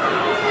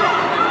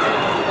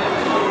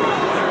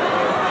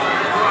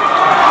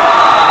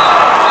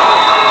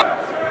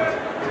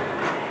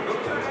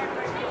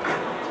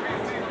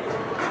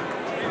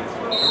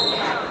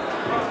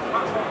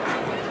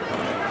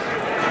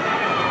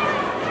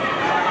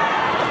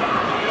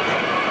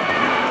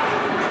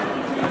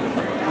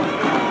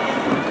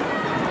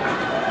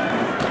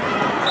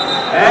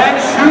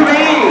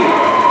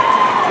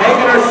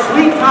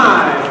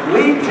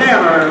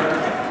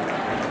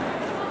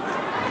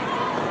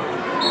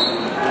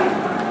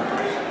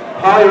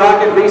 Polly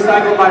Rocket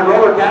recycled by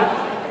Roller Cat.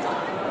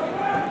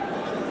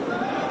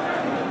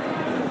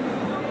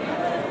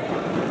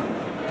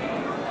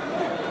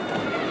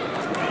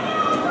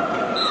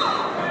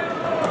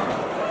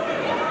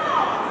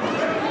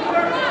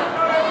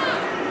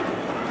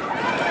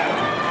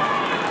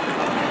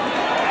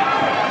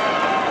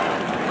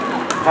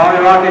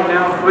 Skyrocket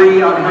now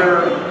free on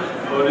her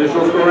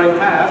initial scoring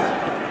pass.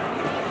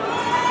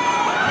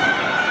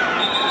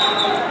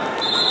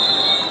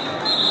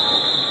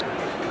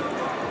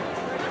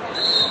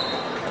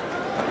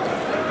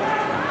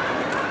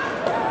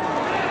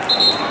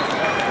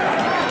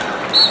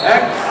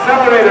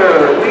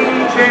 Accelerator,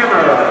 Lee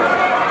Jammer.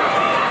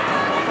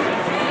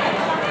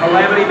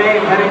 Calamity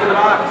Maine heading to the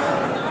box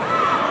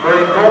for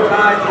a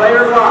full-time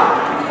player block.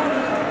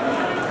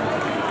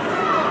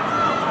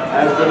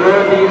 As the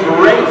Dorothys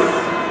race.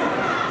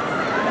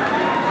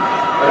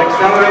 But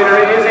Accelerator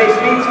is a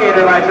speed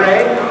skater by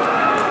trade.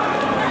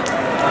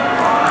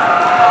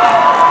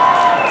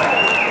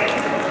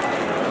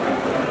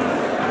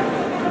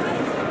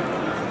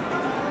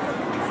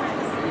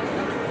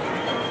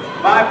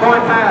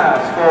 Five-point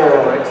pass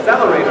for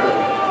Accelerator.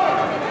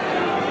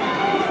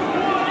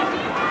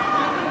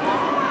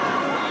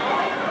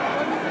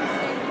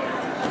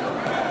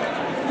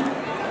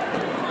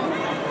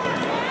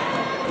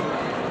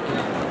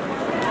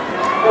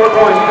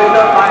 Points picked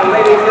up by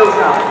Lady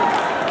Hillshot.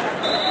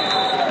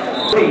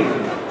 Lee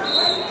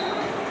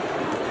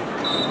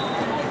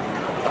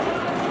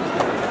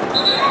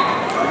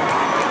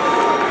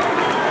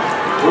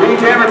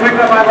Jammer picked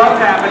up by Love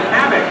Tap and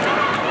Havoc.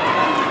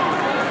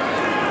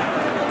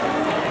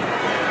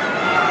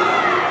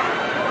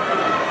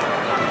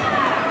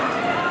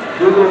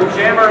 Google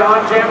Jammer on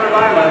Jammer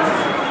violence.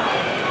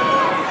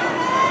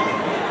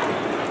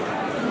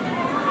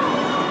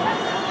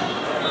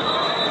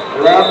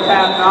 Love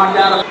Tap knocked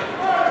out of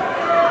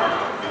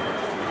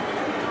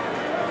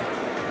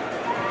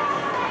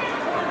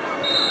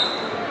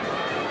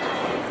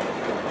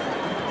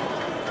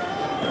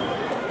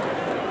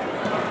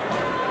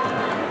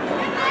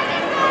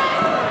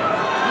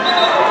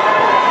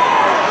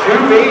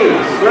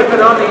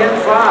slipping on the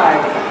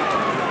inside.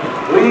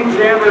 Lee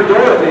Jammer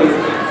Dorothys.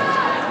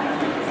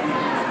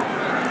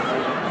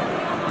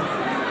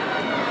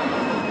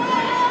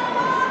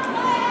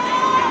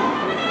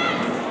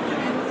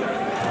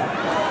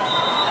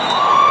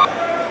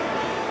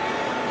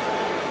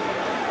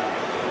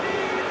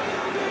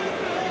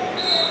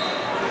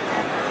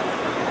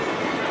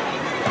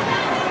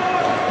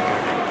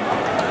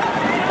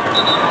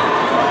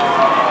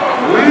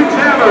 Lee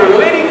Jammer,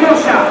 Lady Kill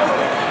Shot.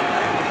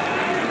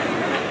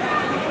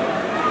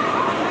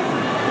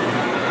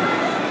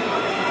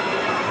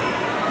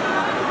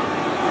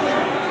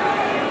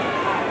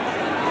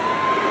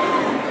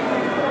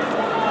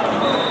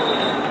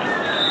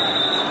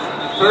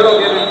 Turtle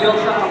getting a kill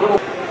shot a little.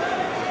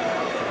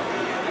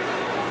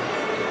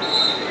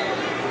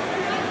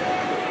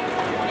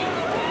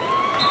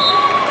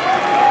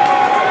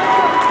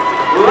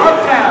 Love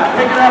Tap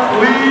picking up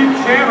Lee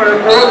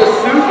Jammer for the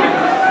Susan.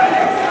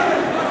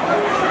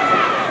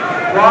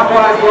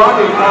 Clockwise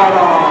blocking called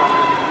on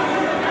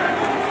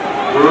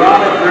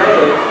Robin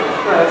Graves.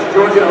 That's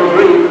Georgia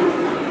O'Reilly.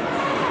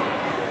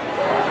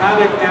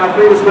 Havoc now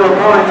free to score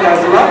points as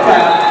Love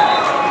Tap.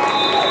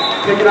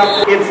 Pick it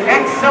up. It's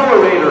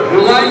Accelerator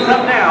who lines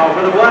up now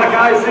for the Black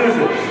Eye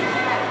Susans.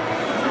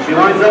 She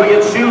lines up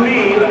against Shoe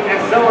B.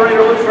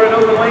 Accelerator looks for an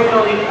open lane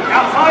on the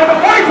outside of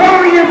the white one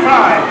on the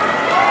inside.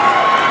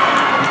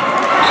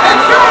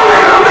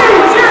 Accelerator,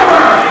 Lee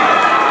Jammer!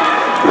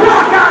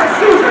 Black Eye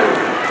Susans!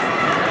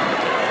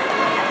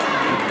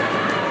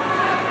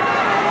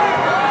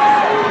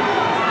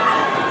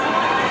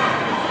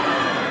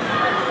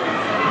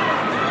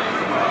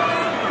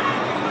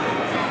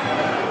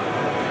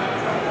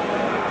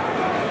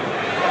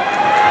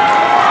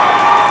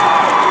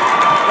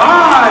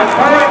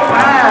 Point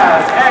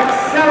pass,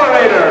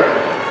 Accelerator.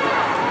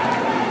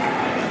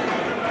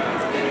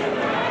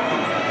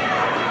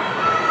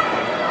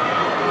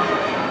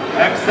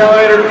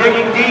 Accelerator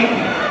digging deep,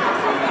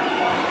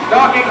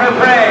 stalking her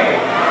prey.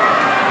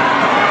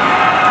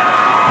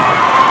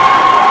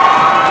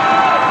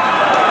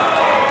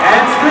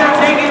 And still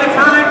taking the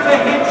time to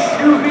hit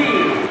Shoe B.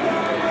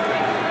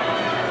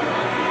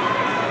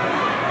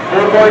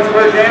 4 points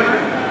for Jammer.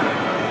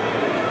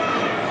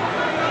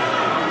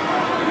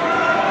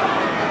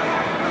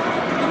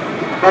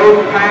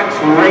 Both packs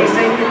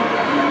racing.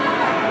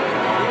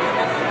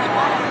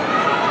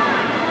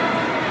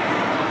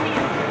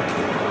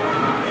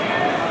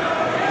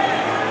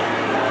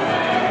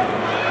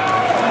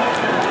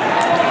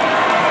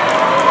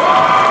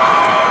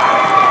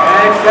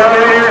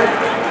 Accelerator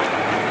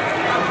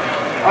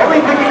only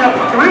picking up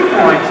 3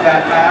 points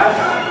that pass.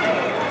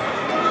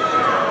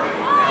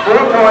 4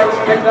 points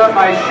picked up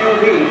by Shoe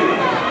B.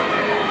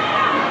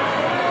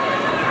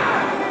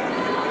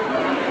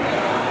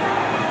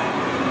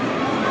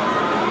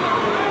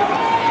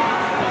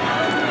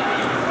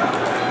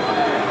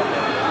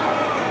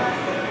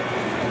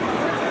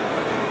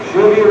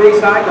 Movie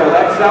recycled,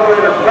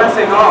 Accelerator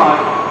pressing on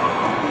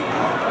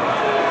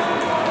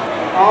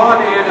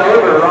and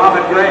over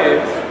Robin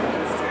Graves.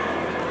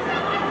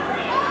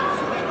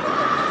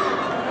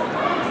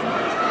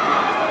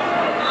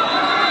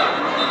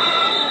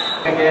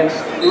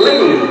 Against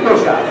Lee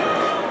Pushot.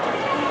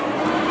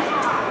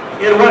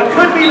 in what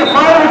could be the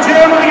final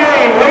jam of the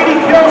game. Lady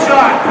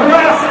Killshot,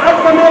 press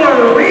up the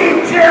middle,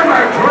 lead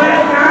jammer,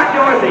 Dreadnought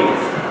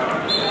Dorothys.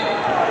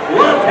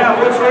 Love tap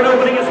looks for an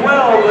opening as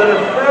well, but a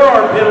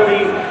forearm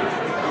penalty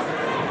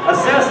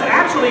assessed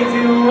actually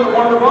to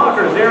one of the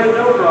blockers, Aaron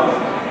Dobroff.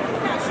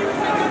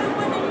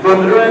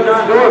 From the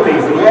Dreadnought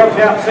Dorothys, the love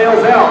tap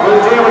sails out. Blue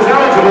jammer's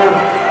eligible.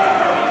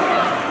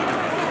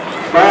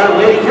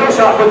 But Lady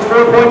Killshot puts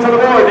 4 points on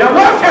the board. Now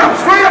love tap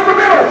straight up the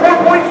middle,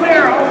 4 points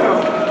there also.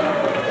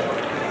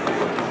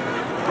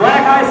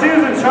 Black Eye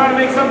Susan's trying to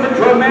make something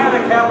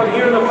dramatic happen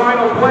here in the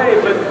final play,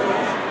 but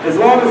as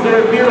long as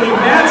they're merely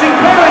matching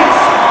points,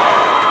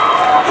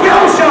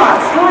 Killshot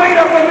straight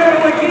up the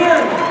middle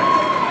again.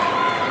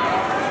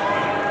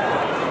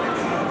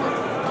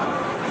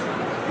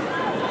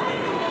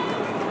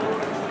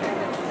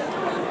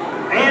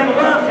 And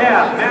love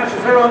tap matches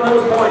her on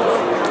those points.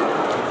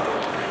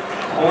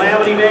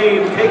 Calamity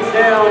Maid takes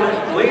down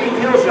Lady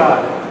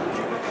Killshot.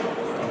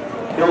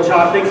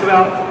 Killshot thinks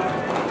about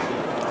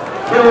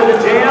killing the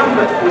jam,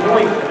 but there's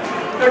only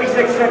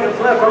 36 seconds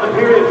left on the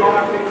period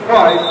clock.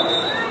 Twice.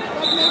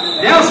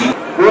 Now she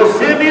will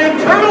send in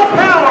Turtle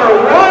Power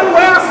one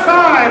last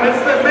time.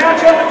 It's the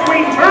matchup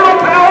between Turtle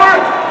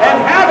Power and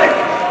Havoc.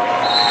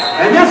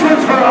 And this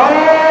one's for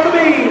all the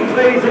beans,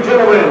 ladies and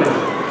gentlemen.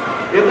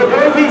 If the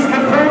Dorothys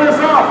can pull this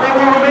off, they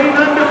will remain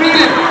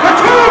undefeated. But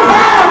Turtle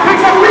Power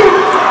picks up lead.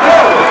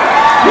 Oh,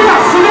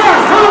 yes, she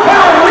does. Turtle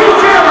Power, lead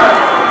jammer.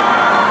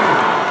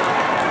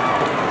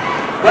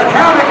 But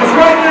Havoc is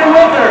right there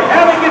with her.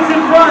 Havoc gets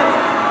in front.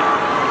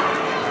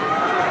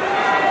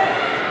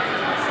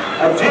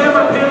 A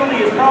jammer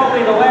penalty is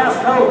probably the last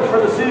hope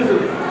for the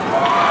Susans.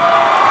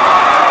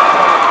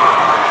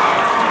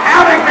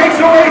 Havoc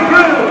makes her way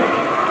through.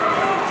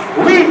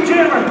 Lead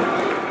jammer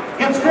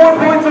gets 4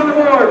 points on the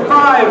board.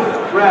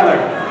 5, rather.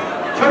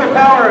 Turtle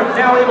Power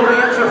now able to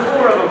answer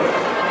 4 of them.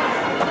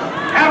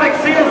 Havoc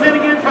sails in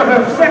again for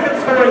her second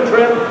scoring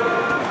trip.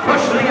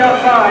 Push to the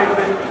outside,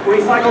 but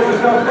recycles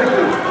herself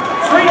quickly.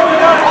 Straight up the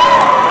gut.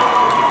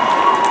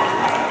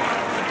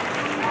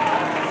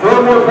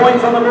 4 more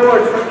points on the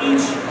board for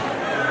each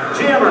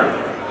jammer.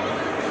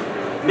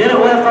 Minute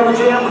left on the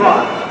jam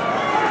clock.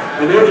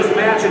 And they're just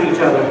matching each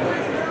other.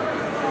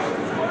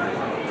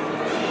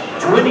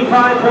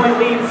 25-point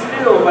lead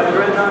still by the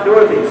Dreadnought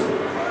Dorothys.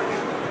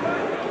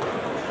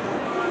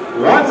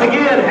 Once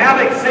again,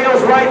 Havoc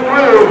sails right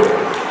through.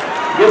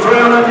 Gets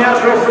around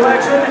unnatural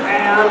selection,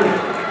 and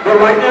they're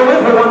right there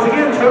with her once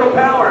again, Turtle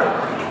Power.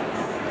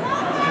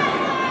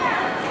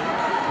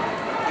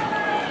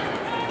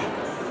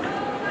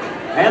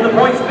 And the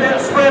point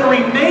spread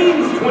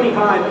remains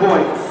 25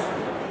 points.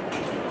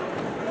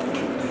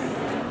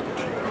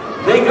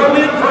 They go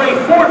in for a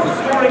 4th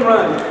scoring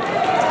run.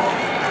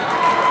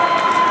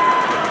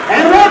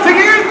 And once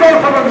again,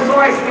 both of them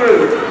slice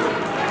through.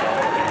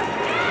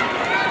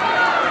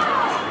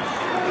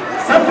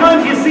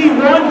 Sometimes you see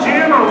one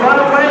jammer run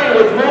away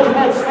with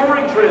multiple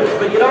scoring trips,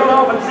 but you don't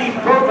often see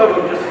both of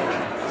them just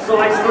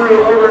slice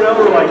through over and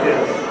over like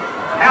this.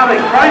 Havoc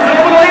tries to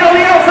overlay on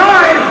the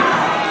outside,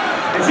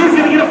 and she's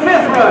going to get a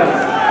 5th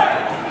run.